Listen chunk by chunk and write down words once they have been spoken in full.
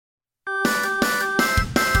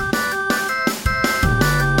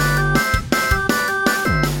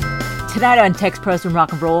Tonight on Text Pros and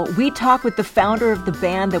Rock and Roll, we talk with the founder of the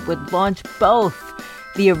band that would launch both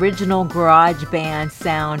the original garage band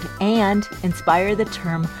sound and inspire the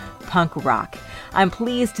term punk rock. I'm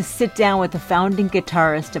pleased to sit down with the founding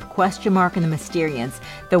guitarist of Question Mark and the Mysterians,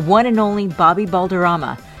 the one and only Bobby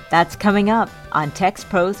Balderrama. That's coming up on Text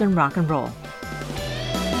Pros and Rock and Roll.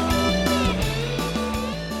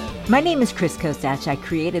 My name is Chris Kosach. I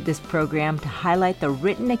created this program to highlight the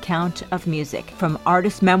written account of music, from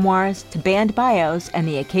artist memoirs to band bios and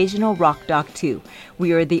the occasional rock doc too.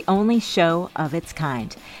 We are the only show of its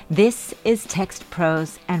kind. This is Text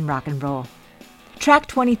Pros and Rock and Roll. Track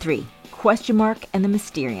 23, Question Mark and the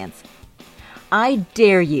Mysterians. I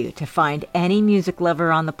dare you to find any music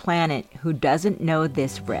lover on the planet who doesn't know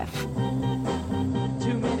this riff. Too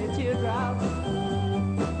many teardrops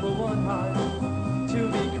for one heart to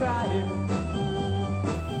be crying.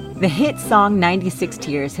 The hit song 96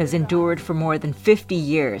 Tears has endured for more than 50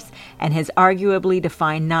 years and has arguably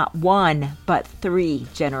defined not one, but three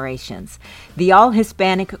generations. The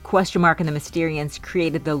all-Hispanic Question Mark and the Mysterians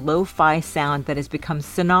created the lo-fi sound that has become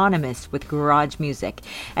synonymous with garage music.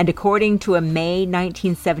 And according to a May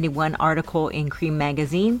 1971 article in Cream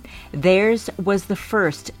magazine, theirs was the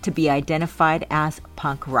first to be identified as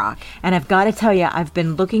punk rock. And I've got to tell you, I've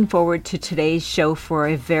been looking forward to today's show for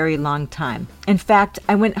a very long time. In fact,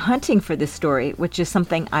 I went hunting for this story, which is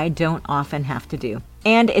something I don't often have to do.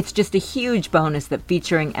 And it's just a huge bonus that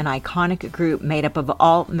featuring an iconic group made up of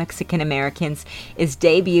all Mexican Americans is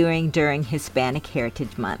debuting during Hispanic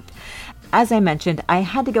Heritage Month. As I mentioned, I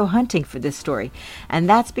had to go hunting for this story, and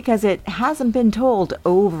that's because it hasn't been told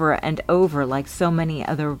over and over like so many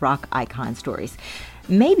other rock icon stories.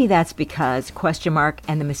 Maybe that's because Question Mark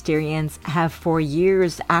and the Mysterians have for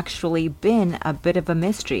years actually been a bit of a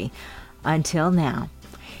mystery, until now.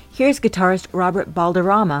 Here's guitarist Robert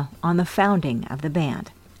Balderrama on the founding of the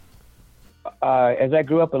band. As I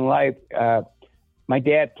grew up in life, my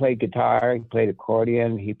dad played guitar, he played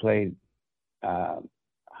accordion, he played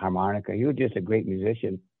harmonica. He was just a great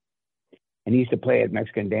musician. And he used to play at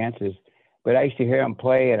Mexican dances. But I used to hear him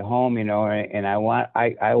play at home, you know, and I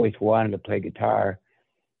always wanted to play guitar,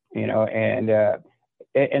 you know,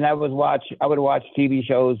 and I would watch TV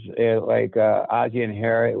shows like Ozzie and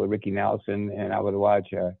Harriet with Ricky Nelson, and I would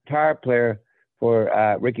watch a guitar player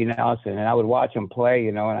for Ricky Nelson, and I would watch him play,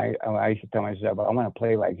 you know, and I used to tell myself, I want to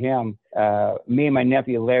play like him. Me and my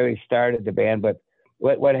nephew Larry started the band, but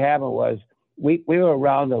what happened was we were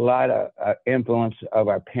around a lot of influence of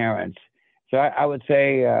our parents. So I would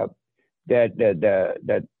say that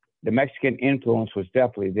the Mexican influence was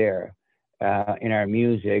definitely there. In our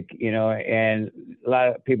music, you know, and a lot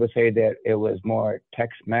of people say that it was more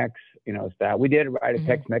Tex-Mex, you know, style. We did write a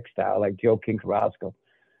Tex-Mex style like Joe King Carrasco,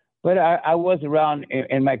 but I was around,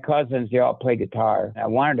 and my cousins, they all play guitar. I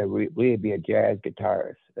wanted to really be a jazz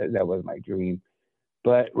guitarist. That was my dream.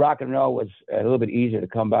 But rock and roll was a little bit easier to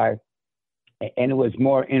come by, and it was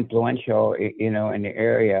more influential, you know, in the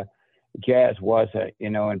area. Jazz wasn't, you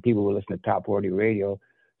know, and people would listen to Top 40 radio.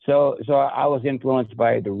 So I was influenced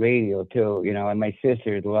by the radio too, you know, and my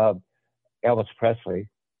sisters loved Elvis Presley,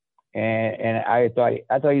 and I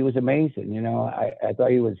thought he was amazing, you know. I thought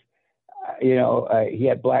he was, you know, he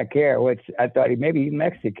had black hair, which I thought maybe he's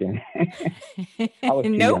Mexican. I was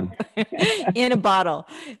too Nope. young. In a bottle,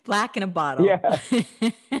 black in a bottle. Yeah.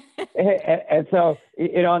 And so,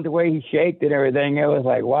 you know, and the way he shaked and everything, it was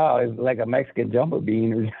like, wow, it's like a Mexican jumbo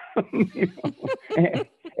bean or something, you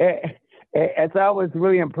know. And so I was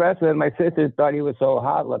really impressed with him. My sister thought he was so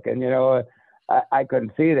hot looking, you know. I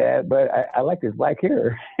couldn't see that, but I liked his black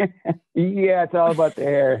hair. Yeah, it's all about the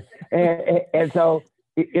hair. And so,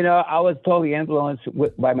 you know, I was totally influenced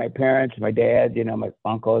by my parents, my dad, you know, my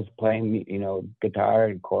uncles playing, you know, guitar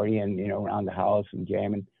and accordion, you know, around the house and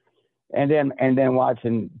jamming. And then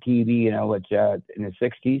watching TV, you know, which in the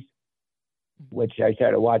 60s, which I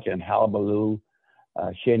started watching Hullabaloo,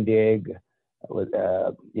 Shindig, with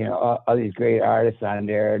you know, all these great artists on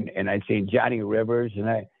there, and I'd seen Johnny Rivers, and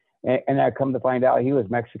I come to find out he was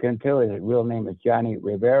Mexican too. His real name is Johnny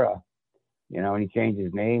Rivera, you know, and he changed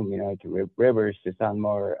his name, you know, to Rivers to sound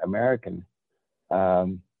more American.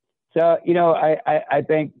 So, you know, I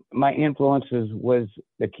think my influences was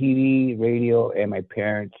the TV, radio, and my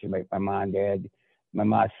parents, my mom and dad, my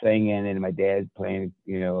mom singing and my dad playing,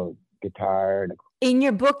 you know, guitar. In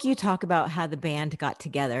your book, you talk about how the band got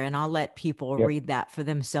together, and I'll let people read that for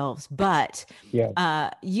themselves. But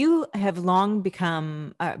you have long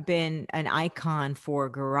been an icon for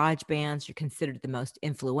garage bands. You're considered the most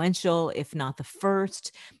influential, if not the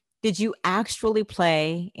first. Did you actually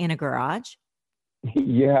play in a garage?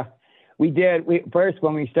 Yeah. We did. We first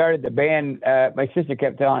when we started the band, my sister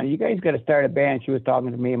kept telling, "You guys got to start a band." She was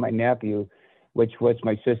talking to me and my nephew, which was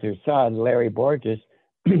my sister's son, Larry Borges,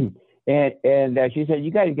 and she said,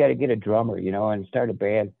 "You guys got to get a drummer, and start a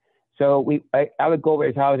band." So I would go over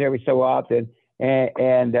his house every so often,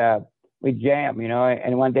 and we jam,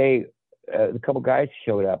 And one day, a couple guys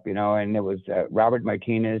showed up, and it was Robert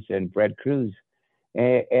Martinez and Fred Cruz,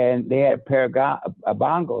 and they had a pair of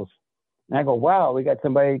bongos. And I go, wow, we got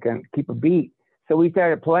somebody who can keep a beat. So we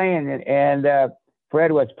started playing it, and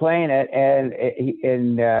Fred was playing it, and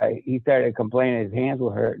he started complaining his hands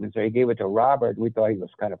were hurting. So he gave it to Robert. We thought he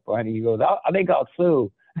was kind of funny. He goes, I think I'll sue,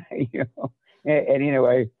 And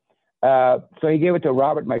anyway, so he gave it to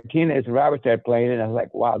Robert Martinez, and Robert started playing it. And I was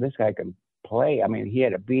like, wow, this guy can play. I mean, he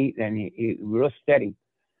had a beat, and he real steady.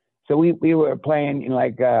 So we were playing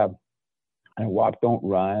like Walk Don't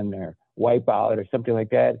Run or Wipe Out or something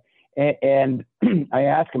like that. And I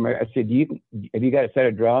asked him, I said, have you got a set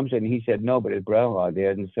of drums? And he said, no, but his brother-in-law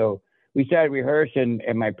did. And so we started rehearsing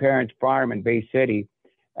at my parents' farm in Bay City.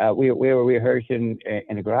 We were rehearsing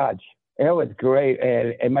in the garage. It was great.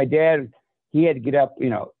 And my dad, he had to get up,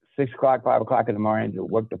 6 o'clock, 5 o'clock in the morning to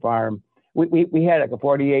work the farm. We had like a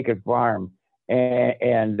 40-acre farm.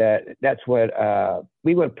 And that's what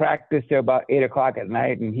we would practice till about 8 o'clock at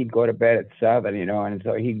night, and he'd go to bed at 7, and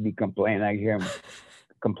so he'd be complaining. I hear him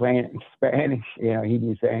complaining in Spanish, he'd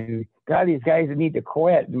be saying, God, these guys need to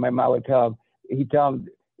quit. And my mom would he'd tell them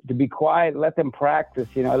to be quiet, let them practice,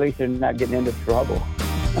 at least they're not getting into trouble.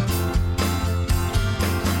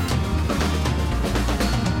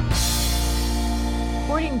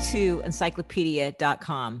 According to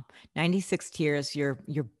encyclopedia.com, 96 Tears, your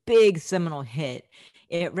big seminal hit,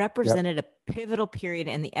 it represented a pivotal period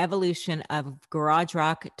in the evolution of garage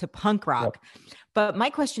rock to punk rock. Yep. But my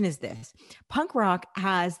question is this: punk rock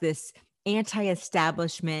has this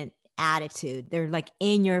anti-establishment attitude. They're like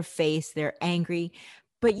in your face, they're angry,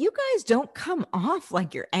 but you guys don't come off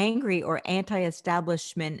like you're angry or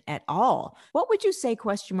anti-establishment at all. What would you say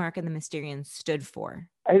Question Mark and the Mysterians stood for?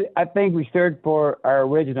 I think we stood for our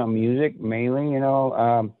original music mainly,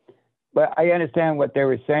 but I understand what they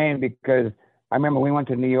were saying because I remember we went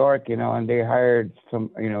to New York, and they hired some,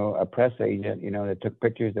 a press agent, that took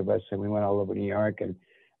pictures of us, and we went all over New York. And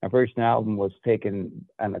our first album was taken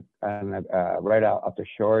right out off the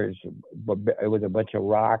shores, but it was a bunch of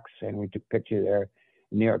rocks, and we took pictures there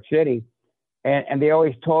in New York City. And they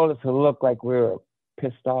always told us to look like we were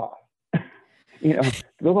pissed off,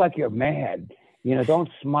 look like you're mad, don't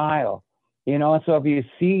smile, And so if you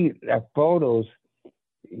see our photos,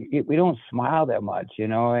 we don't smile that much, I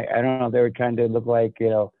don't know. They were trying to look like, we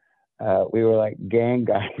were like gang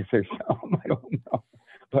guys or something. I don't know.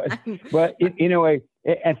 But anyway,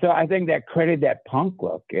 and so I think that created that punk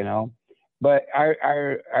look, But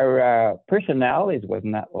our personalities was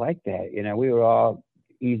not like that. We were all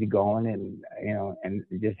easygoing and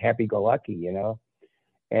just happy-go-lucky,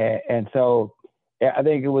 And so I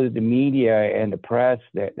think it was the media and the press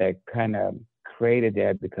that kind of created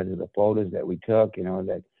that because of the photos that we took,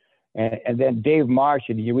 and then Dave Marsh.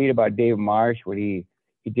 Did you read about Dave Marsh when he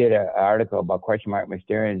did an article about Question Mark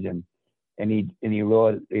Mysterians and he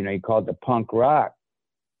wrote, he called it punk rock,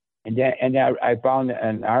 and then I found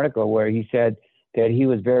an article where he said that he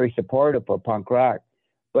was very supportive of punk rock,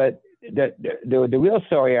 but the real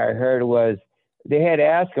story I heard was they had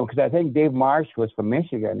asked him, because I think Dave Marsh was from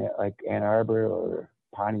Michigan, like Ann Arbor or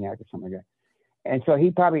Pontiac or something like that. And so he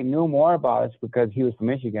probably knew more about us because he was from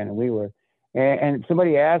Michigan and we were. And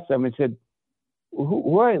somebody asked him and said,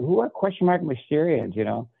 who are Question Mark Mysterians,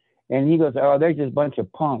 And he goes, oh, they're just a bunch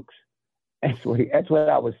of punks. That's what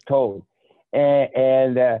I was told.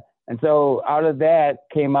 And so out of that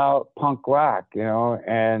came out punk rock,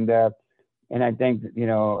 and I think,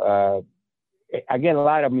 I get a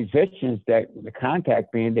lot of musicians that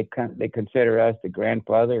contact me and they consider us the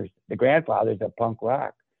grandfathers of punk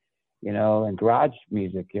rock, and garage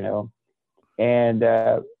music, and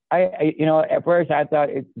I at first I thought,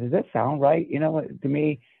 does that sound right? To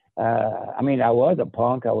me, I mean, I was a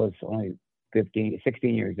punk. I was only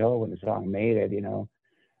 16 years old when the song made it,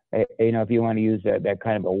 if you want to use that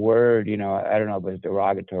kind of a word, I don't know if it's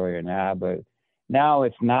derogatory or not, but now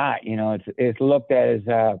it's not, it's looked at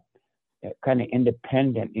as kind of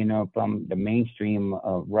independent, from the mainstream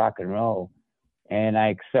of rock and roll, and I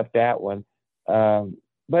accept that one.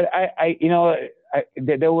 But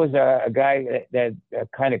there was a guy that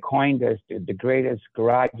kind of coined us the greatest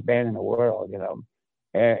garage band in the world,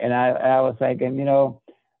 and I was thinking,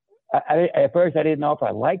 at first I didn't know if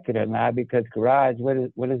I liked it or not, because garage,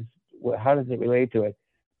 how does it relate to it?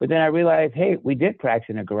 But then I realized, hey, we did practice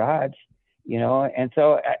in a garage, you know. And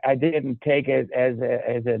so I didn't take it as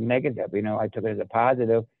a negative, you know. I took it as a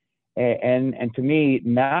positive, and to me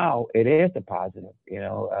now it is a positive, you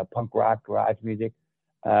know. Punk rock, garage music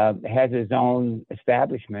has its own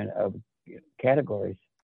establishment of categories.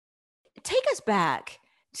 Take us back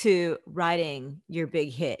to writing your big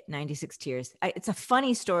hit, 96 Tears. It's a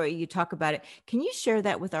funny story. You talk about it. Can you share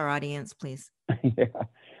that with our audience, please? Yeah.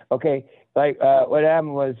 Okay. Like what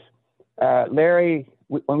happened was Larry,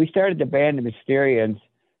 when we started the band, the Mysterians,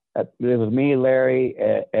 it was me, Larry,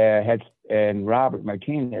 and Robert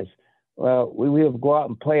Martinez. Well, we would go out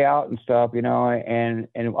and play out and stuff, you know, and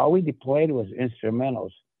all we played was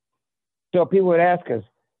instrumentals. So people would ask us,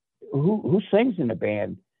 who sings in the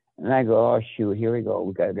band? And I go, oh shoot, here we go.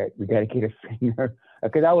 We gotta get a singer,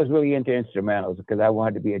 because I was really into instrumentals, because I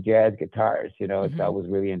wanted to be a jazz guitarist, you know. Mm-hmm. So I was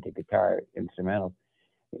really into guitar instrumentals,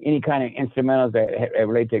 any kind of instrumentals that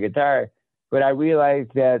relate to guitar. But I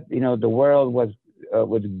realized that, you know, the world was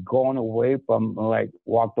going away from like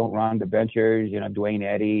Walk Don't Run, the Ventures, you know, Duane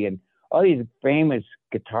Eddy, and all these famous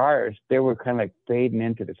guitarists. They were kind of like fading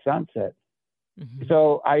into the sunset. Mm-hmm.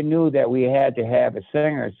 So I knew that we had to have a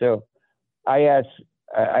singer. So I asked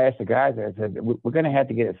the guys, I said, we're going to have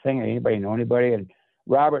to get a singer. Anybody know anybody? And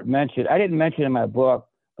Robert mentioned, I didn't mention it in my book,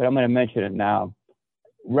 but I'm going to mention it now.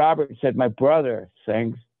 Robert said, my brother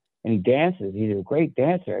sings and he dances. He's a great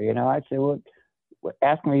dancer. You know, I said, well,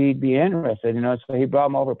 ask him if he'd be interested, you know. So he brought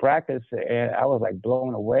him over practice, and I was like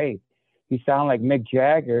blown away. He sounded like Mick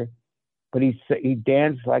Jagger, but he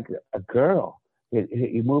danced like a girl.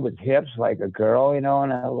 He moved his hips like a girl, you know,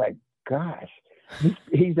 and I was like, gosh.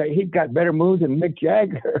 He's got better moves than Mick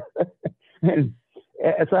Jagger. and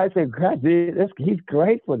so I said, God, he's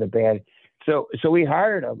great for the band. So we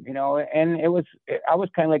hired him, you know, and I was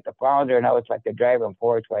kind of like the founder, and I was like the driving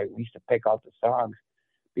force. Where we used to pick out the songs,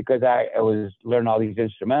 because I was learning all these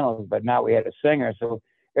instrumentals, but now we had a singer. So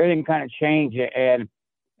everything kind of changed, and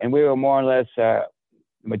we were more or less,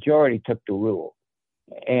 majority took the rule.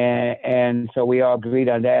 And so we all agreed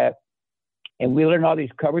on that. And we learned all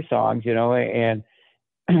these cover songs, you know, and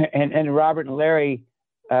Robert and Larry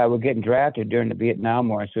were getting drafted during the Vietnam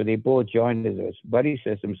War, so they both joined as a buddy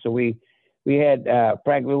system. So we had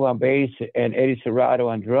Frank Lou on bass and Eddie Serrato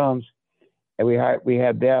on drums, and we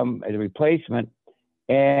had them as a replacement,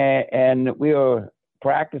 and we were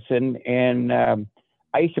practicing. And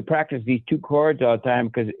I used to practice these two chords all the time,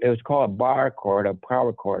 because it was called a bar chord, a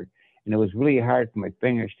power chord. And it was really hard for my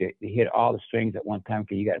fingers to hit all the strings at one time,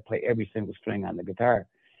 because you got to play every single string on the guitar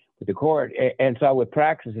with the chord. And so I would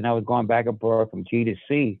practice, and I was going back and forth from G to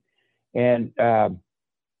C. And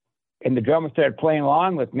the drummer started playing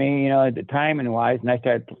along with me, you know, the timing wise, and I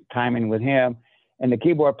started timing with him. And the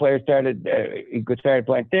keyboard player started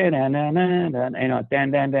playing, you know,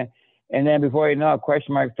 and then before you know it,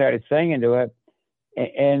 Question Mark started singing to it.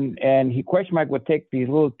 And Question Mark would take these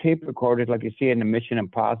little tape recorders, like you see in the Mission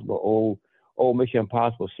Impossible, old Mission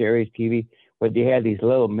Impossible series TV, but they had these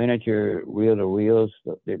little miniature reel-to-reels.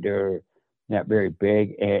 They're not very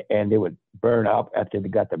big, and they would burn up after they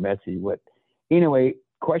got the message. But anyway,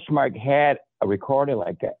 Question Mark had a recorder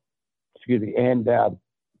like that. Excuse me, and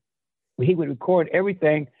he would record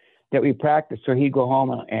everything that we practiced. So he'd go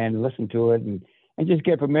home and listen to it and just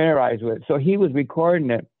get familiarized with it. So he was recording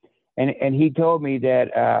it. And he told me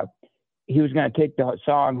that he was going to take the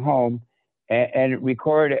song home and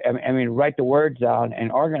record it. I mean, write the words down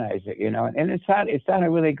and organize it, you know. And it sounded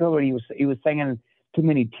really good. When he was singing Too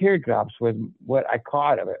Many Teardrops was what I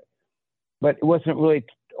caught of it, but it wasn't really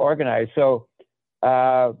organized. So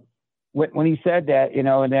when he said that, you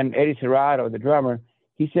know, and then Eddie Serrato, the drummer,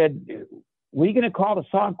 he said, "What are you going to call the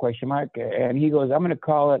song?" Question Mark. And he goes, "I'm going to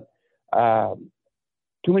call it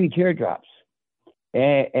Too Many Teardrops."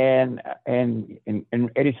 And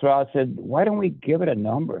Eddie Serrato said, "Why don't we give it a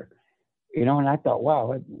number?" You know, and I thought,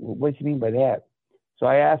 wow, what do you mean by that? So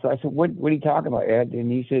I asked, I said, what are you talking about, Ed? And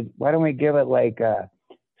he said, "Why don't we give it like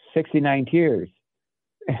 69 Tears?"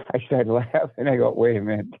 I started laughing. I go, wait a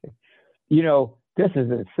minute. You know, this is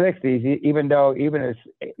the 60s,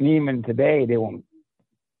 even today, they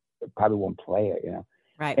probably won't play it, you know.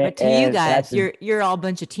 Right. But to you guys, you're all a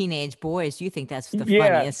bunch of teenage boys. You think that's the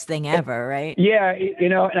funniest thing ever, right? Yeah. You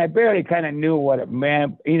know, and I barely kind of knew what it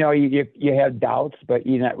meant. You know, you have doubts, but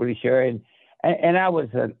you're not really sure. And I was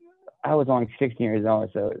only 16 years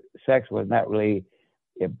old, so sex was not really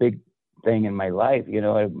a big thing in my life. You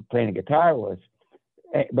know, playing the guitar was.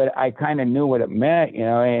 But I kind of knew what it meant, you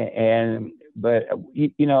know, but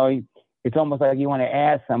you know, it's almost like you want to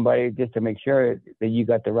ask somebody just to make sure that you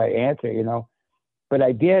got the right answer, you know. But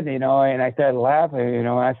I did, you know, and I started laughing, you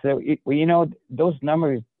know. I said, well, you know, those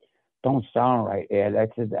numbers, don't sound right, Ed. I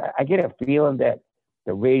said, I get a feeling that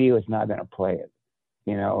the radio is not going to play it,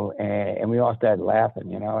 you know, and we all started laughing,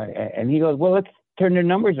 you know, and he goes, well, let's turn the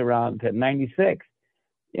numbers around to 96.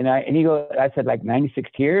 And he goes, I said, like 96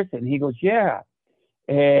 Tears? And he goes, yeah.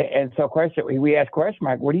 And so we asked Question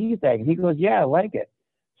Mark, what do you think? And he goes, yeah, I like it.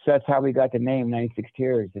 So that's how we got the name 96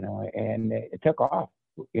 Tears, you know, and it took off.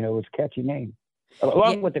 You know, it was a catchy name,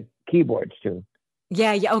 along with the keyboards too.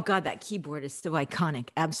 Yeah, yeah. Oh God, that keyboard is so iconic.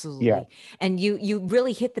 Absolutely. Yeah. And you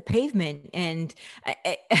really hit the pavement and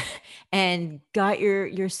and got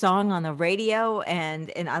your song on the radio,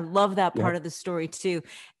 and I love that part of the story too.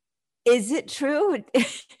 Is it true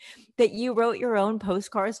that you wrote your own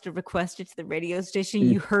postcards to request it to the radio station?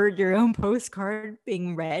 You heard your own postcard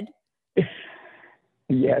being read?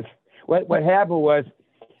 Yes. What happened was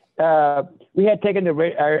we had taken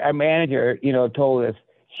our manager, you know, told us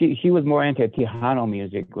she was more into Tejano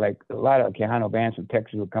music, like a lot of Tejano bands from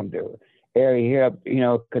Texas would come to area here, you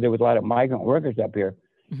know, because there was a lot of migrant workers up here.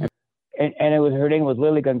 Mm-hmm. And it was, her name was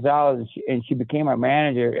Lily Gonzalez, and she became our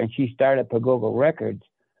manager, and she started Pagogo Records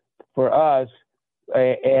for us,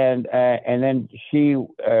 and then she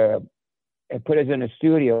put us in the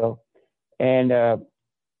studio, and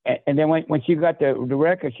then when she got the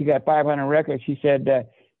record, she got 500 records. She said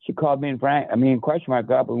she called me and Question Mark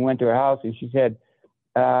up, and we went to her house, and she said,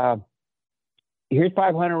 "Here's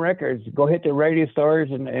 500 records. Go hit the radio stores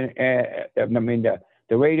and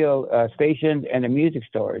the radio stations and the music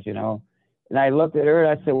stores, you know." And I looked at her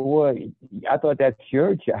and I said, "Well, I thought that's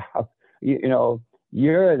your job, you know."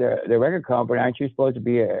 You're the record company. Aren't you supposed to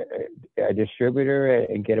be a distributor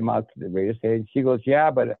and get them out to the radio station? She goes, yeah,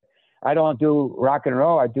 but I don't do rock and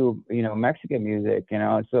roll. I do, you know, Mexican music, you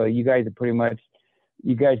know. So you guys are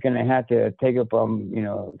you guys going to have to take it from, you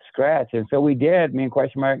know, scratch. And so we did. Me and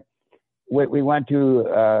Question Mark, we went to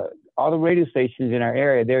all the radio stations in our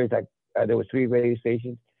area. There was 3 radio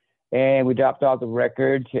stations, and we dropped off the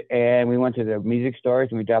records. And we went to the music stores,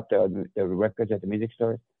 and we dropped the records at the music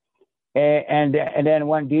stores. And then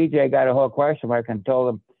one DJ got a whole Question Mark and told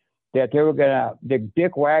them that they were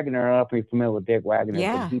Dick Wagner. I don't know if you're familiar with Dick Wagner.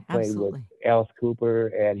 Yeah, but he played absolutely. with Alice Cooper,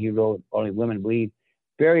 and he wrote Only Women Bleed.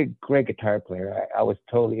 Very great guitar player. I was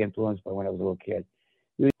totally influenced by when I was a little kid.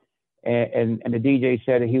 And the DJ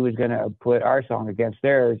said that he was going to put our song against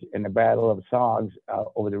theirs in the battle of songs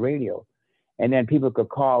over the radio, and then people could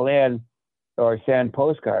call in or send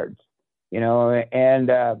postcards, you know,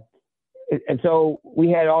 and so we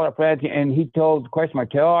had all our friends, and he told Question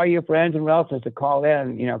Mark, tell all your friends and relatives to call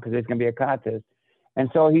in, you know, because there's going to be a contest. And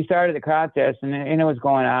so he started the contest, and it was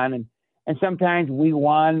going on. And sometimes we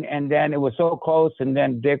won, and then it was so close, and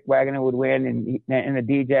then Dick Wagner would win, and the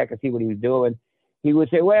DJ could see what he was doing. He would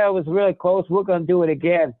say, well, it was really close. We're going to do it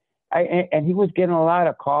again. And he was getting a lot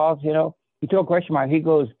of calls, you know. He told Question Mark, he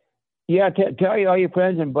goes, yeah, tell all your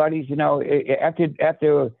friends and buddies, you know,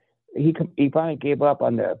 after he finally gave up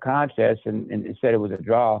on the contest and said it was a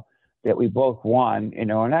draw, that we both won, you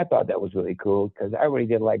know, and I thought that was really cool because I really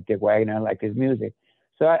did like Dick Wagner. I liked his music.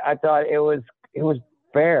 So I thought it was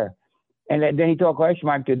fair. And then he told Question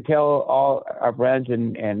Mark to tell all our friends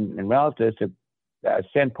and relatives to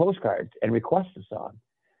send postcards and request a song.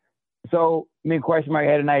 So me and Question Mark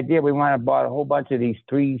had an idea. We went and bought a whole bunch of these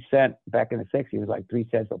 3-cent, back in the 60s, it was like 3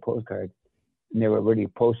 cents for postcards. And they were already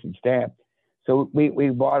postage stamped. So we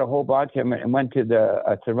bought a whole bunch of them and went to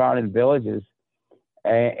the surrounding villages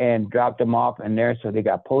and dropped them off in there, so they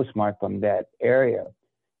got postmarked from that area.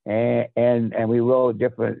 And we wrote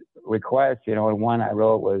different requests, you know. And one I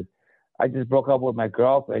wrote was, I just broke up with my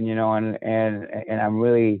girlfriend, you know, and I'm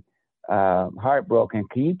really heartbroken.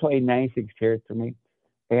 Can you play 96 Tears for me?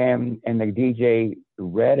 And the DJ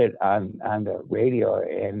read it on the radio,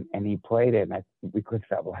 and he played it, and we couldn't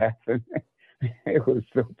stop laughing. It was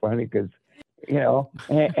so funny because, you know,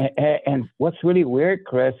 and what's really weird,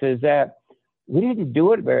 Chris, is that we didn't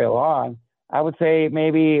do it very long. I would say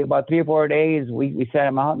maybe about 3 or 4 days, we sent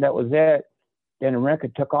him out, and that was it. Then the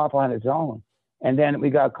record took off on its own. And then we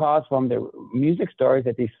got calls from the music stores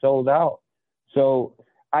that they sold out. So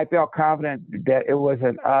I felt confident that it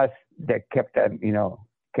wasn't us that kept that, you know,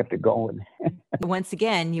 kept it going. Once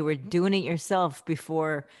again, you were doing it yourself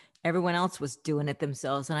before everyone else was doing it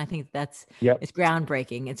themselves. And I think it's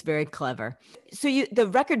groundbreaking. It's very clever. So the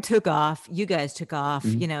record took off, you guys took off,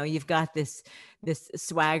 you know, you've got this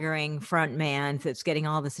swaggering front man that's getting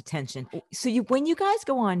all this attention. So when you guys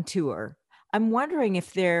go on tour, I'm wondering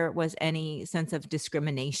if there was any sense of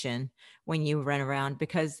discrimination when you ran around,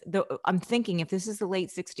 because I'm thinking if this is the late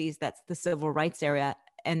 60s, that's the civil rights era.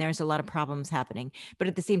 and there's a lot of problems happening. But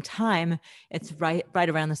at the same time, it's right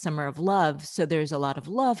around the summer of love, so there's a lot of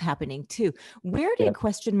love happening too. Where did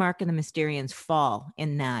Question Mark and the Mysterians fall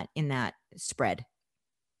in that spread?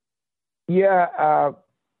 Yeah,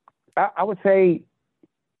 I would say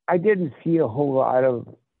I didn't see a whole lot of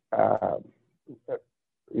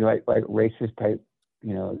like racist type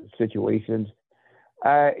situations.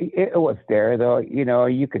 It was there though,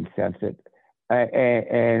 you can sense it,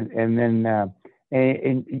 and then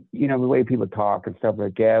the way people talk and stuff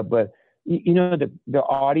like that. But the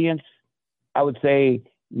audience, I would say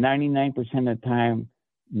 99% of the time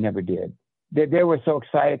never did. They were so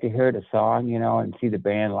excited to hear the song, and see the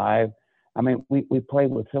band live. I mean, we played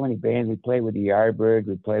with so many bands. We played with the Yardbirds,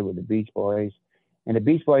 we played with the Beach Boys, and the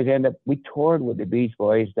Beach Boys we toured with the Beach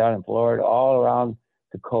Boys down in Florida, all around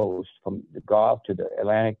the coast, from the Gulf to the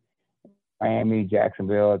Atlantic, Miami,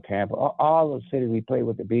 Jacksonville, Tampa, all those cities we played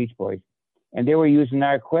with the Beach Boys. And they were using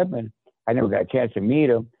our equipment. I never got a chance to meet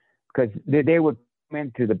them because they would come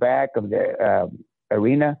into the back of the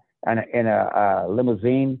arena in a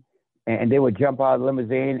limousine, and they would jump out of the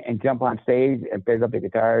limousine and jump on stage and pick up the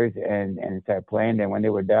guitars and start playing. And when they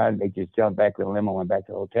were done, they just jumped back to the limo and went back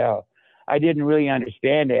to the hotel. I didn't really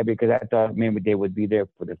understand that because I thought maybe they would be there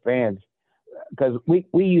for the fans. Because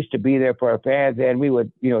we used to be there for our fans, and we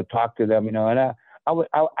would talk to them, and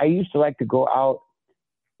I used to like to go out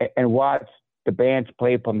and watch the bands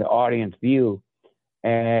play from the audience view,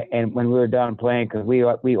 and when we were done playing, because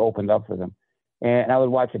we opened up for them, and I would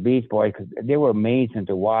watch the Beach Boys because they were amazing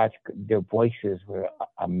to watch. Their voices were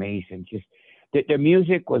amazing. Just their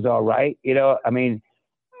music was all right, I mean,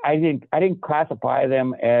 I didn't classify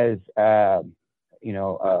them as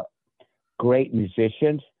great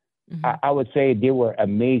musicians. Mm-hmm. I would say they were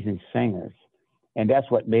amazing singers, and that's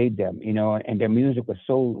what made them, and their music was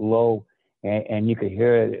so low, and you could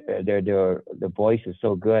hear their voice is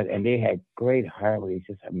so good, and they had great harmonies,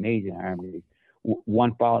 just amazing harmonies,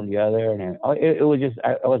 one following the other, and it was just,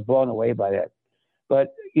 I was blown away by that.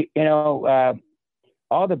 But,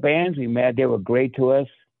 all the bands we met, they were great to us.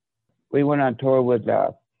 We went on tour with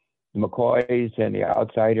the McCoys and the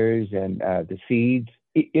Outsiders and the Seeds.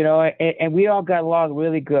 And we all got along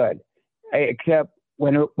really good, except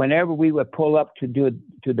whenever we would pull up to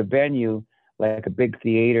the venue, like a big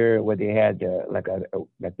theater where they had like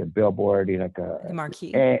the billboard, like a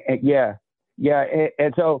marquee. And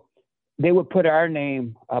so they would put our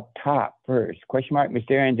name up top first, Question Mark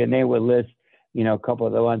Mysterians, and they would list, a couple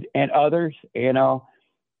of the ones and others, and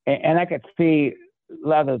I could see a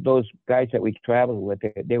lot of those guys that we traveled with,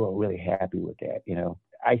 they were really happy with that,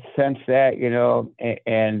 I sensed that,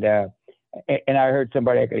 and I heard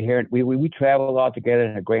somebody I could hear it. We traveled all together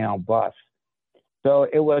in a Greyhound bus. So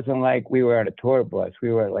it wasn't like we were on a tour bus.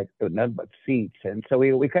 We were like nothing but seats. And so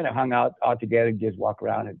we kind of hung out all together and just walk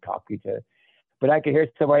around and talk to each other. But I could hear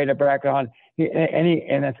somebody in the background,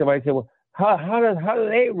 and then somebody said, well, how do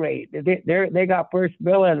they rate? They got first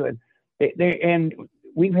billing. And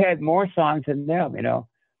we've had more songs than them,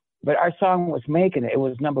 but our song was making it. It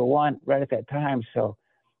was number one right at that time. So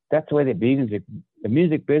that's the way the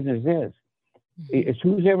music business is. It's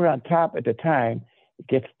who's ever on top at the time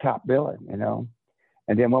gets top billing, And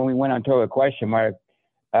then when we went on tour with Question Mark,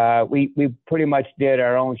 we pretty much did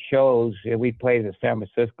our own shows. We played in San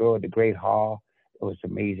Francisco at the Great Hall. It was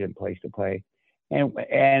an amazing place to play. And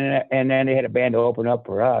then they had a band to open up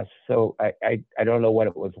for us. So I don't know what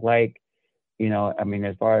it was like, I mean,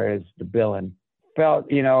 as far as the billing.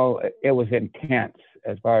 Felt, it was intense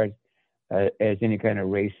as far as any kind of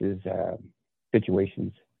racist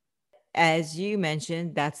situations. As you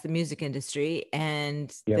mentioned, that's the music industry.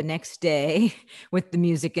 And the next day with the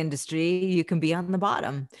music industry, you can be on the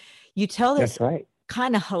bottom. You tell this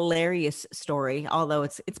kind of hilarious story, although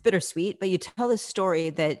it's bittersweet, but you tell this story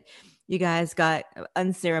that you guys got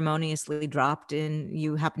unceremoniously dropped and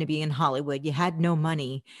you happen to be in Hollywood. You had no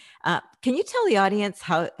money. Can you tell the audience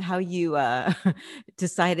how you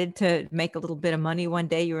decided to make a little bit of money one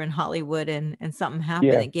day? You were in Hollywood and something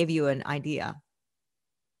happened that gave you an idea.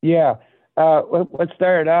 Yeah. What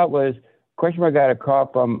started out was Question Mark got a call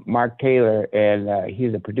from Mark Taylor, and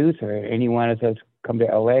he's a producer, and he wanted us to come to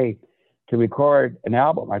LA to record an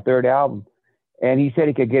album, our third album. And he said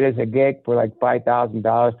he could get us a gig for like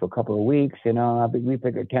 $5,000 for a couple of weeks. We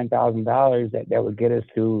figured $10,000 that would get us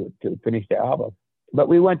to finish the album. But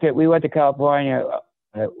we went to California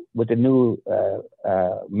with the new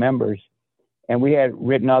members, and we had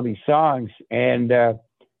written all these songs, and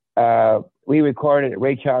we recorded at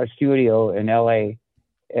Ray Charles Studio in LA,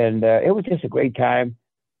 and it was just a great time,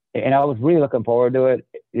 and I was really looking forward to it.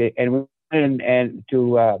 And we went and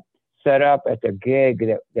to set up at the gig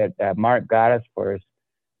that Mark got us for us.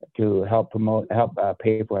 to help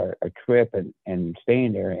pay for a trip and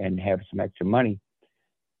staying there and have some extra money.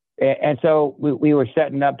 And so we were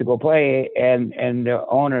setting up to go play, and the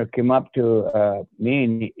owner came up to me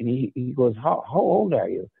and he goes, how old are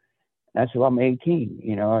you? And I said, well, I'm 18,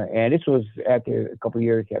 you know, and this was after a couple of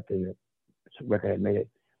years after the record had made it.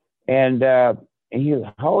 And he goes,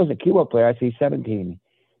 how old is a keyboard player? I said, he's 17.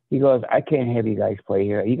 He goes, I can't have you guys play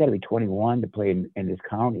here. You got to be 21 to play in this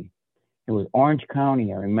county. It was Orange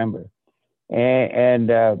County, I remember.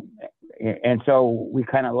 And so we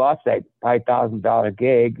kind of lost that $5,000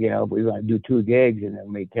 gig. You know, we were going to do 2 gigs and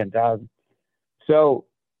then made 10,000. So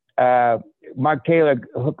Mark Taylor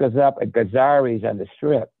hooked us up at Gazzari's on the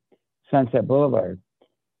Strip, Sunset Boulevard,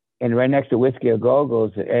 and right next to Whiskey A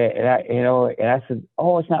Go-Go's. And I said,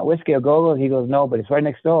 oh, it's not Whiskey A Go-Go's. He goes, no, but it's right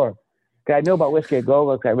next door. Cause I knew about Whiskey A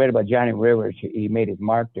Go-Go's. I read about Johnny Rivers. He made his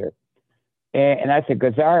mark there. And I said,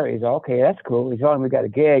 Gazzari's. Okay, that's cool. He told him we got a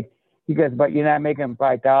gig. He goes, but you're not making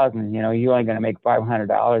 5,000. You know, you're only going to make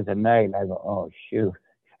 $500 a night. And I go, oh shoot,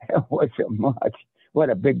 that wasn't much. What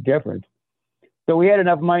a big difference. So we had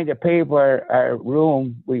enough money to pay for our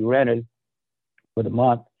room we rented for the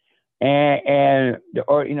month,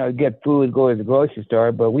 or you know, get food, go to the grocery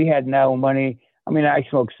store. But we had no money. I mean, I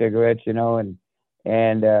smoked cigarettes, you know,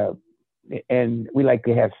 and we like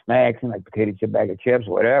to have snacks and like potato chip, bag of chips,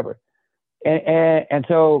 whatever. And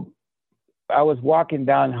so I was walking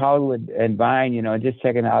down Hollywood and Vine, you know, just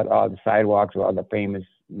checking out all the sidewalks with all the famous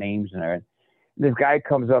names and everything. This guy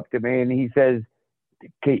comes up to me and he says,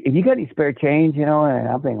 "Okay, have you got any spare change?" You know, and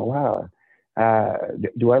I'm thinking, wow,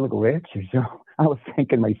 do I look rich? So I was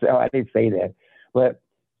thinking myself, I didn't say that, but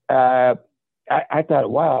I thought,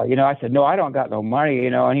 wow, you know, I said, no, I don't got no money, you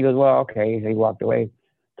know, and he goes, well, okay. So he walked away.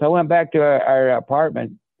 So I went back to our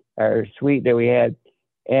apartment, our suite that we had,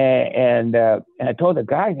 and I told the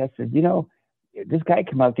guy, I said, you know, this guy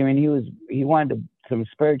came up to me and he wanted some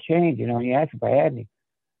spare change, you know, and he asked if I had any.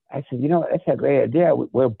 I said, you know, that's a great idea.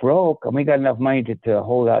 We're broke and we got enough money to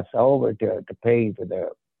hold us over to pay for the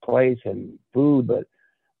place and food, but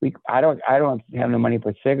I don't have no money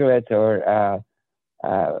for cigarettes or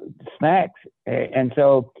snacks. And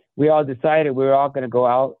so we all decided we were all going to go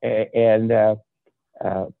out and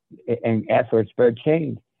ask for spare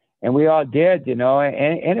change. And we all did, you know,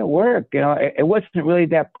 and it worked. You know, it wasn't really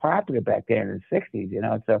that popular back then in the 60s, you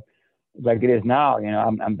know, so like it is now, you know,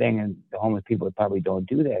 I'm thinking the homeless people probably don't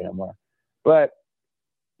do that anymore. But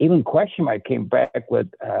even Question Mark came back with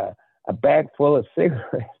a bag full of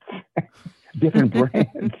cigarettes, different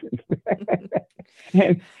brands.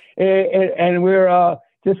 and we were all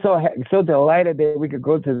just so delighted that we could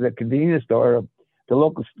go to the convenience store, the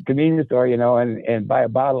local convenience store, you know, and buy a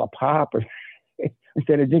bottle of pop or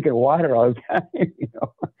instead of drinking water all the time, you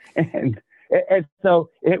know, and so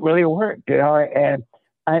it really worked, you know, and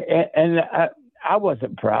I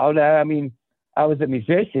wasn't proud. I mean, I was a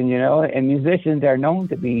musician, you know, and musicians are known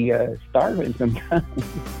to be starving sometimes.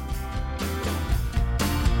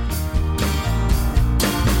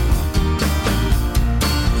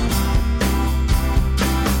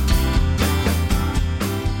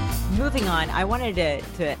 Moving on, I wanted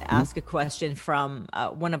to ask a question from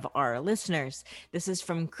one of our listeners. This is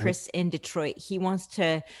from Chris in Detroit. He wants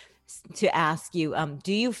to ask you,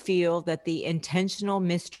 do you feel that the intentional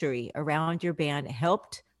mystery around your band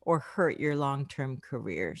helped or hurt your long-term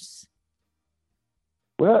careers?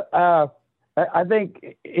 Well, I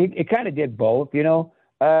think it kind of did both, you know.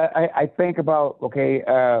 I think about,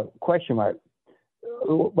 Question Mark.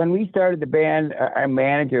 When we started the band, our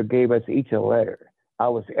manager gave us each a letter. I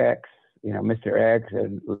was X, you know, Mr. X,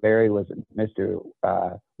 and Larry was Mr.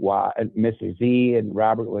 Y, and Mr. Z, and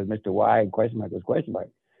Robert was Mr. Y, and Question Mark was Question Mark.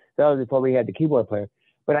 That was before we had the keyboard player,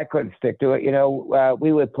 but I couldn't stick to it. You know,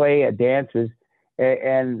 we would play at dances,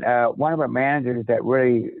 and one of our managers that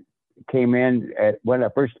really came in, one of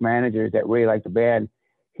our first managers that really liked the band,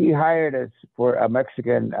 he hired us for a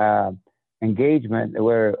Mexican engagement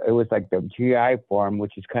where it was like the GI Forum,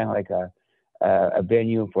 which is kind of like a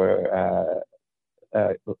venue for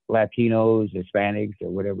Latinos, Hispanics, or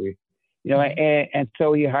whatever, you know. And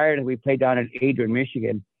so he hired us. We played down in Adrian,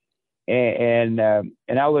 Michigan. And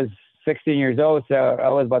I was 16 years old, so I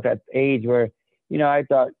was about that age where, you know, I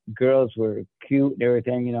thought girls were cute and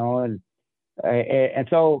everything, you know, and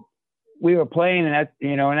so we were playing, and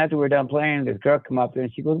you know, and after we were done playing, this girl come up there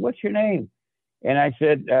and she goes, "What's your name?" And I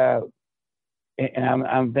said, and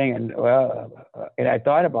I'm thinking, well, and I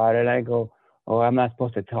thought about it. I go, "Oh, I'm not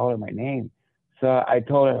supposed to tell her my name." So I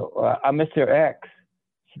told her, "I'm Mr. X."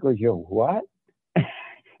 She goes, "You're what?"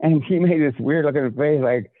 And she made this weird looking face,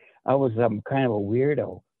 like I was kind of a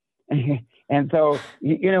weirdo. And And so,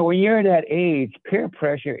 when you're that age, peer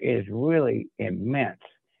pressure is really immense,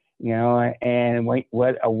 and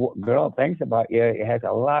what a girl thinks about you, it has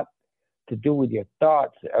a lot to do with your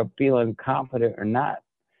thoughts of feeling confident or not.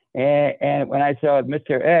 And when I saw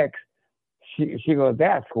Mr. X, she goes,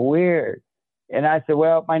 "That's weird." And I said,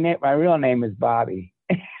 "Well, my real name is Bobby."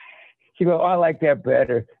 She goes, "Oh, I like that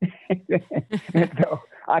better." And so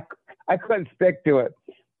I couldn't stick to it.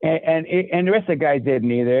 And the rest of the guys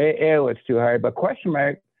didn't either. It was too hard. But question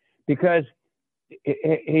mark, because,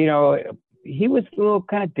 he was a little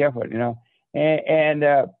kind of different,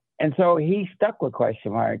 and so he stuck with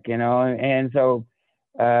question mark, and so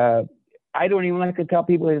I don't even like to tell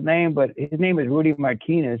people his name, but his name is Rudy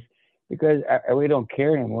Martinez, because I really don't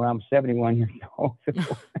care anymore. I'm 71 years old.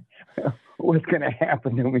 So what's going to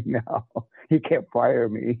happen to me now? He can't fire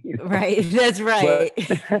me. Right. That's right.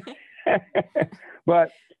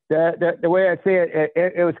 But the way I say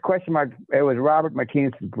it was question mark. It was Robert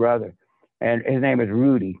Martinez's brother, and his name is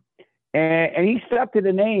Rudy. And he stuck to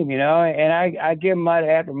the name, and I give him a lot of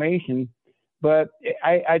affirmation, but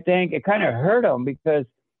I think it kind of hurt him because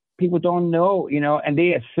people don't know, and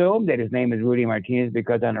they assume that his name is Rudy Martinez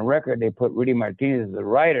because on the record they put Rudy Martinez as the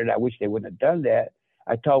writer, and I wish they wouldn't have done that.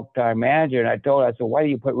 I talked to our manager and I told her, I said, "Why do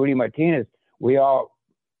you put Rudy Martinez? We all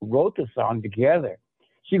wrote the song together."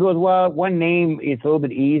 She goes, "Well, one name, it's a little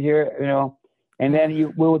bit easier, and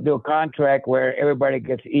then we'll do a contract where everybody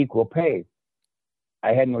gets equal pay."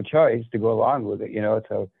 I had no choice to go along with it,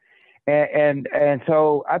 so, and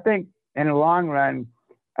so I think in the long run,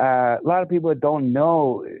 a lot of people don't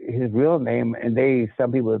know his real name, and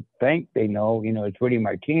some people think they know, it's Rudy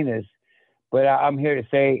Martinez, but I'm here to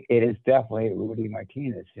say it is definitely Rudy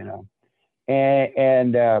Martinez,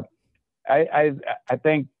 and I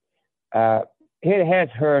think it has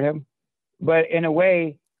hurt him, but in a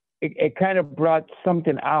way, it kind of brought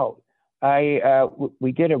something out.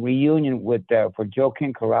 We did a reunion for Joe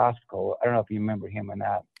King Carrasco. I don't know if you remember him or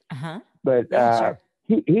not, but yeah, sure.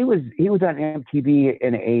 he was on MTV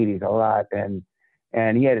in the '80s a lot, and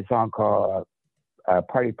he had a song called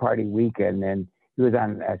Party Weekend, and he was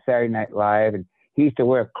on Saturday Night Live, and he used to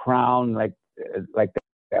wear a crown like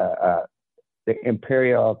the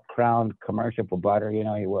Imperial Crown commercial for butter. He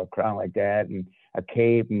wore a crown like that and a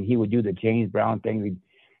cape, and he would do the James Brown thing.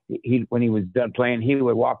 He when he was done playing, he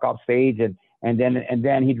would walk off stage and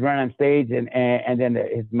then he'd run on stage and then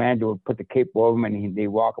his manager would put the cape over him and they'd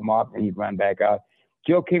walk him off and he'd run back out.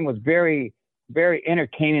 Joe King was very, very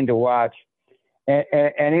entertaining to watch. And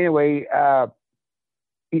anyway,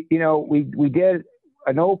 we did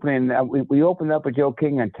an opening. We opened up a Joe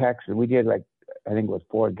King in Texas. We did I think it was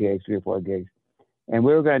 3 or 4 gigs, and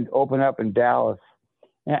we were going to open up in Dallas.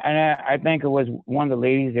 And I think it was one of the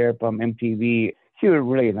ladies there from MTV. She was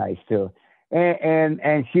really nice too,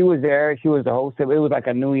 and she was there. She was the host of it. It was like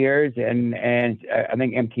a New Year's, and I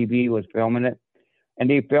think MTV was filming it, and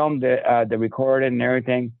they filmed the recording and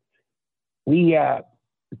everything.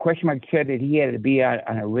 Question mark said that he had to be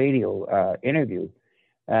on a radio interview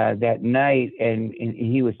that night, and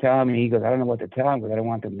he was telling me, he goes, "I don't know what to tell him because I don't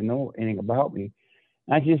want them to know anything about me."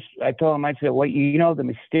 I told him, I said, "Well, the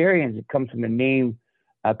Mysterians, it comes from the name."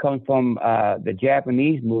 Comes from the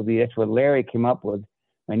Japanese movie. That's what Larry came up with.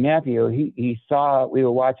 My nephew, he saw, we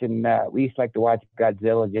were watching, we used to like to watch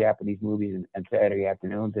Godzilla Japanese movies on Saturday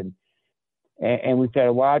afternoons, and we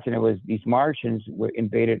started watching. It was these Martians were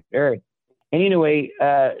invaded Earth. And anyway,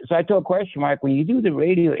 so I told question mark, when you do the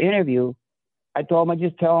radio interview, I told him, I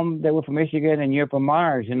just tell him they were from Michigan and you're from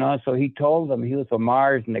Mars, So he told them he was from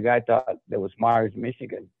Mars, and the guy thought that was Mars,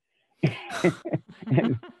 Michigan.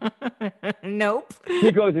 Nope.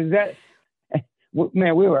 He goes, "Is that?"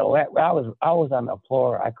 Man, we were. I was on the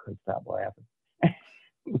floor. I couldn't stop laughing.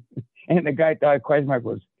 And the guy thought question mark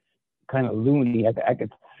was kind of loony. I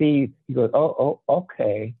could see. He goes, "Oh,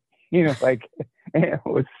 okay." It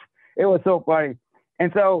was so funny.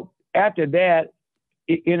 And so after that,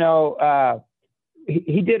 he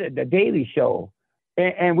did the Daily Show,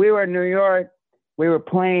 and we were in New York. We were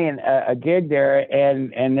playing a gig there,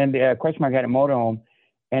 and then the question mark had a motorhome,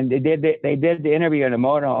 and they did the interview in the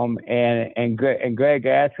motorhome, and Greg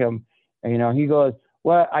asked him, he goes,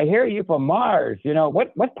 "Well, I hear you from Mars.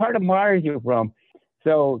 What part of Mars you from?"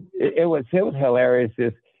 So it was hilarious.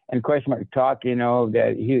 And question mark talk,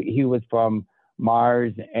 that he was from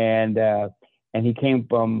Mars, and he came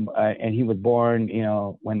from and he was born,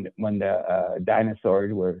 when the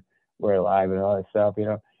dinosaurs were alive and all that stuff,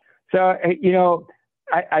 So,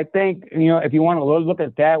 I think, if you want to look at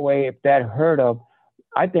it that way, if that hurt him,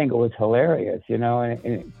 I think it was hilarious, and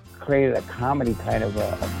it created a comedy kind of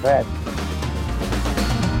effect.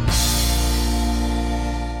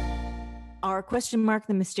 Are Question Mark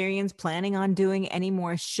the Mysterians planning on doing any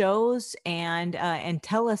more shows? And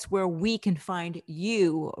tell us where we can find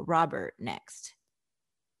you, Robert, next.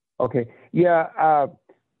 Okay. Yeah.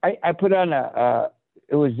 I put on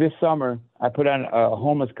it was this summer, I put on a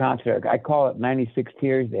homeless concert. I call it 96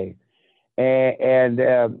 Tears Day. And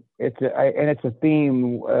it's a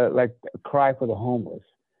theme like Cry for the Homeless.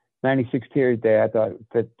 96 Tears Day, I thought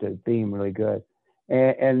fit the theme really good.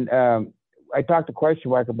 And I talked to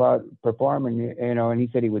Question Mark about performing, and he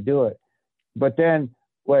said he would do it. But then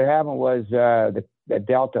what happened was the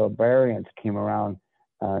Delta variants came around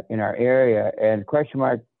in our area, and Question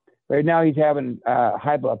Mark, right now he's having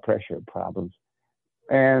high blood pressure problems.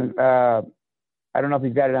 And I don't know if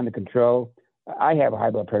he's got it under control. I have high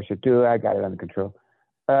blood pressure too. I got it under control.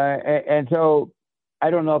 And so I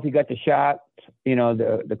don't know if he got the shot,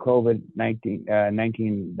 the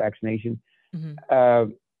COVID-19 vaccination.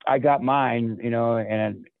 Mm-hmm. I got mine,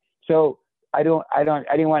 and so I didn't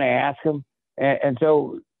want to ask him. And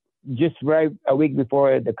so just right a week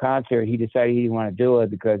before the concert, he decided he didn't want to do it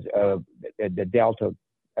because of the Delta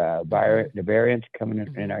virus, the variants coming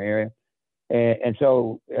in our area. And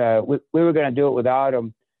so we were going to do it without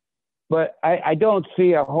him. But I don't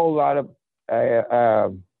see a whole lot of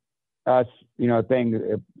us,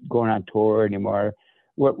 thing going on tour anymore.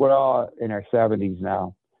 We're all in our 70s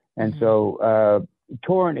now. And so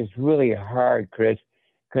touring is really hard, Chris,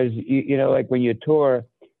 because, like when you tour,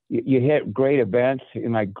 you hit great events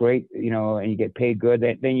and and you get paid good.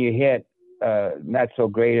 Then you hit not so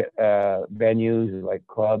great venues like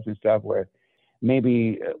clubs and stuff where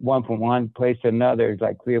maybe one from one place to another is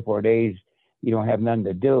like 3 or 4 days. You don't have nothing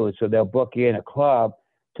to do. So they'll book you in a club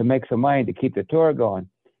to make some money to keep the tour going.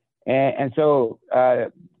 And so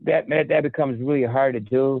that becomes really hard to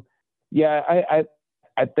do. Yeah,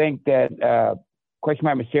 I think that Question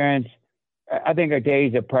Mark Mysterians, I think our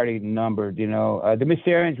days are pretty numbered, The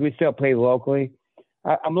Mysterians, we still play locally.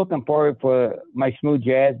 I'm looking forward for my smooth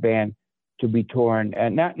jazz band to be touring,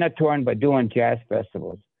 not touring, but doing jazz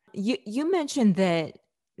festivals. You mentioned that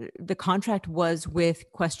the contract was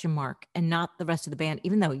with Question Mark and not the rest of the band,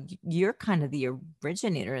 even though you're kind of the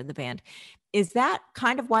originator of the band. Is that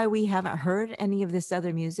kind of why we haven't heard any of this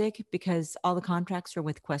other music, because all the contracts are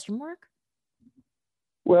with Question Mark?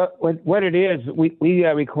 Well, what it is, we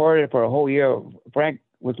recorded for a whole year. Frank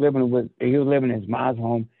was living in his mom's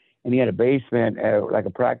home, and he had a basement, like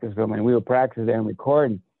a practice room, and we were practicing and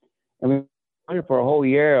recording. And we recorded for a whole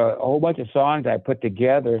year, a whole bunch of songs I put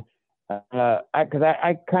together. Because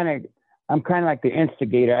I'm kind of like the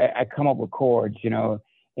instigator. I come up with chords,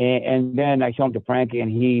 and then I show them to Frankie,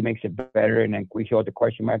 and he makes it better, and then we show it to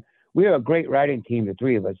Question Mark. We are a great writing team, the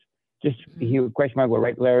three of us. Question Mark would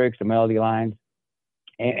write lyrics, the melody lines,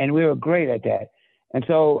 and we were great at that. And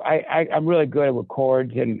so I'm really good with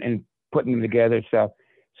chords and putting them together and stuff.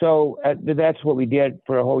 So that's what we did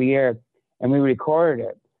for a whole year, and we recorded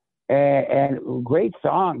it. And great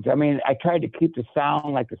songs. I mean, I tried to keep the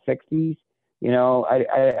sound like the 60s.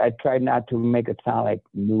 I tried not to make it sound like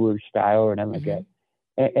newer style or nothing like that.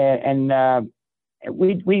 And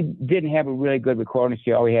we didn't have a really good recording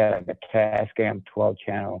studio. We had like a Tascam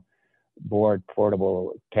 12-channel board,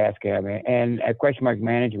 portable Tascam. And a Question Mark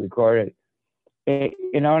manager recorded it.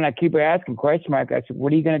 And I keep asking Question Mark, I said,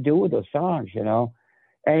 what are you going to do with those songs,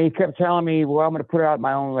 And he kept telling me, well, I'm going to put it out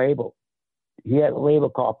my own label. He had a label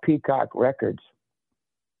called Peacock Records.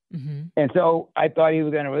 And so I thought he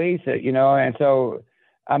was going to release it, and so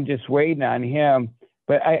I'm just waiting on him.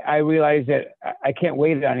 But I realized that I can't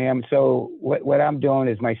wait on him. So what I'm doing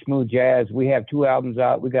is my smooth jazz. We have 2 albums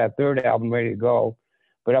out. We got a 3rd album ready to go.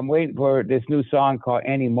 But I'm waiting for this new song called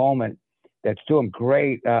Any Moment that's doing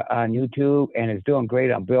great on YouTube, and it's doing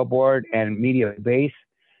great on Billboard and Media Base.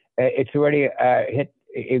 It's already hit.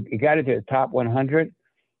 It got into the top 100.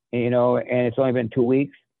 And it's only been 2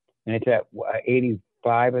 weeks, and it's at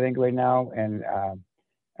 85, I think, right now, and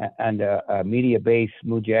on the Media Base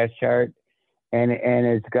Smooth Jazz chart, and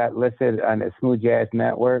it's got listed on the Smooth Jazz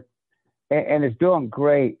Network, and it's doing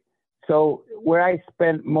great. So where I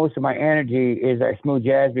spend most of my energy is our smooth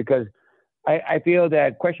jazz, because I feel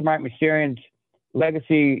that Question Mark Mysterians'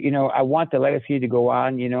 legacy, I want the legacy to go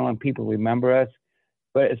on, and people remember us.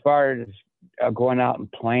 But as far as going out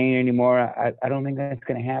and playing anymore, I don't think that's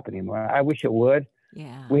going to happen anymore. I wish it would.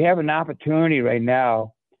 Yeah. We have an opportunity right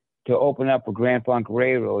now to open up a Grand Funk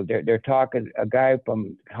Railroad. They're talking, a guy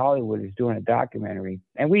from Hollywood is doing a documentary,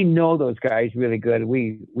 and we know those guys really good.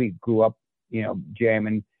 We grew up,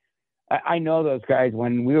 jamming. I know those guys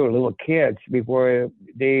when we were little kids, before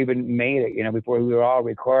they even made it, before we were all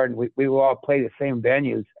recording. We would all play the same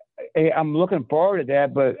venues. I'm looking forward to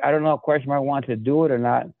that, but I don't know if Question Mark wants to do it or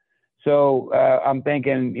not. So I'm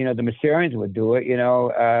thinking, the Mysterians would do it.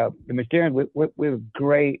 The Mysterians, we were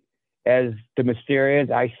great as the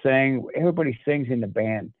Mysterians. I sing. Everybody sings in the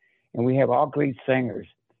band, and we have all great singers.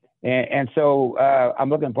 And so I'm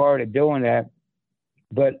looking forward to doing that.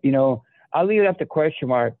 But I'll leave it up to Question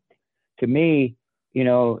Mark. To me,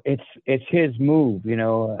 it's his move.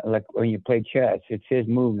 Like when you play chess, it's his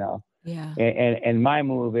move now. Yeah. And my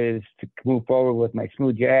move is to move forward with my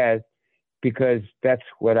smooth jazz, because that's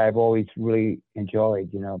what I've always really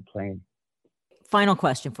enjoyed, playing. Final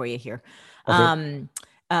question for you here. Okay.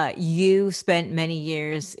 You spent many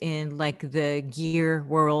years in like the gear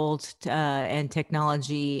world and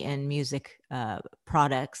technology and music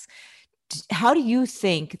products. How do you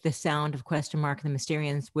think the sound of Question Mark and the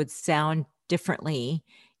Mysterians would sound differently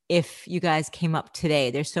if you guys came up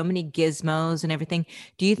today? There's so many gizmos and everything.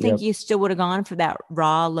 Do you think you still would have gone for that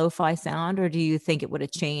raw lo-fi sound, or do you think it would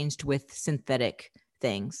have changed with synthetic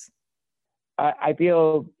things? I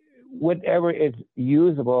feel whatever is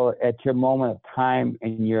usable at your moment of time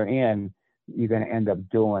and you're in, you're going to end up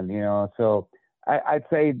doing, So I'd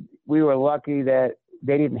say we were lucky that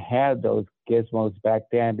they didn't have those gizmos back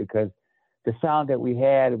then, because the sound that we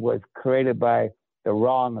had was created by the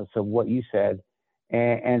rawness of what you said.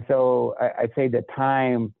 And so I'd say the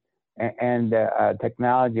time and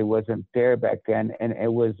technology wasn't there back then, and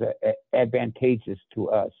it was advantageous to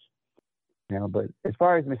us. But as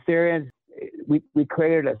far as Mysterians, we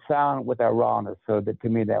created a sound with our rawness, so that to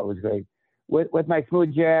me that was great. With my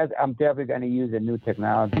smooth jazz, I'm definitely going to use a new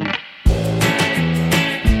technology.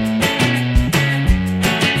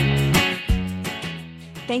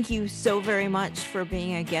 Thank you so very much for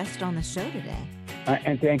being a guest on the show today.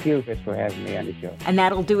 And thank you, Chris, for having me on the show. And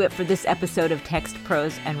that'll do it for this episode of Text,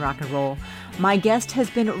 Prose, and Rock and Roll. My guest has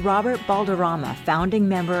been Robert Balderrama, founding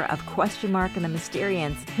member of Question Mark and the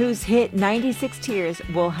Mysterians, whose hit 96 Tears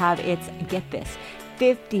will have its, get this,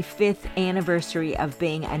 55th anniversary of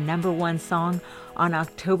being a #1 song on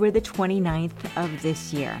October the 29th of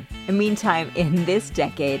this year. And meantime, in this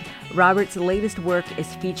decade, Robert's latest work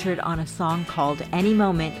is featured on a song called Any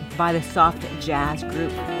Moment by the soft jazz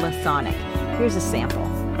group Lasonic. Here's a sample.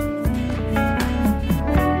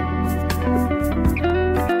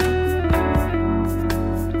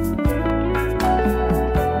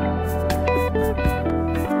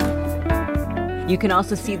 You can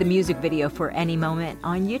also see the music video for Any Moment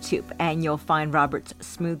on YouTube, and you'll find Robert's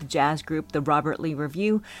smooth jazz group, the Robert Lee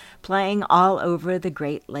Review, playing all over the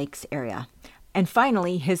Great Lakes area. And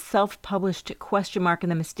finally, his self-published Question Mark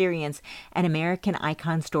and the Mysterians, an American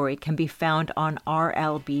Icon story, can be found on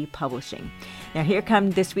RLB Publishing. Now here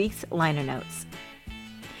come this week's liner notes.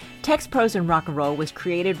 Text, Prose, and Rock and Roll was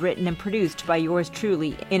created, written, and produced by yours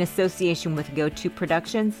truly in association with Go2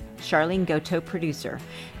 Productions, Charlene Goto, producer.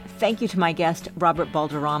 Thank you to my guest, Robert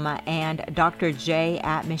Balderrama, and Dr. J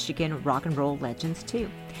at Michigan Rock and Roll Legends, too.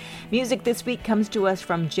 Music this week comes to us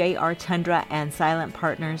from J.R. Tundra and Silent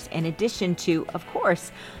Partners, in addition to, of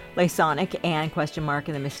course, Lasonic and Question Mark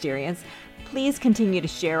and the Mysterians. Please continue to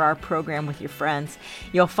share our program with your friends.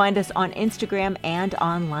 You'll find us on Instagram and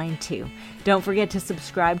online, too. Don't forget to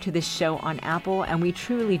subscribe to this show on Apple, and we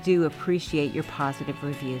truly do appreciate your positive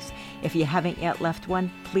reviews. If you haven't yet left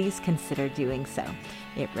one, please consider doing so.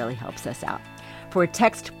 It really helps us out. For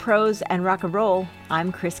Text, Prose, and Rock and Roll,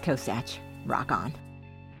 I'm Chris Kosach. Rock on.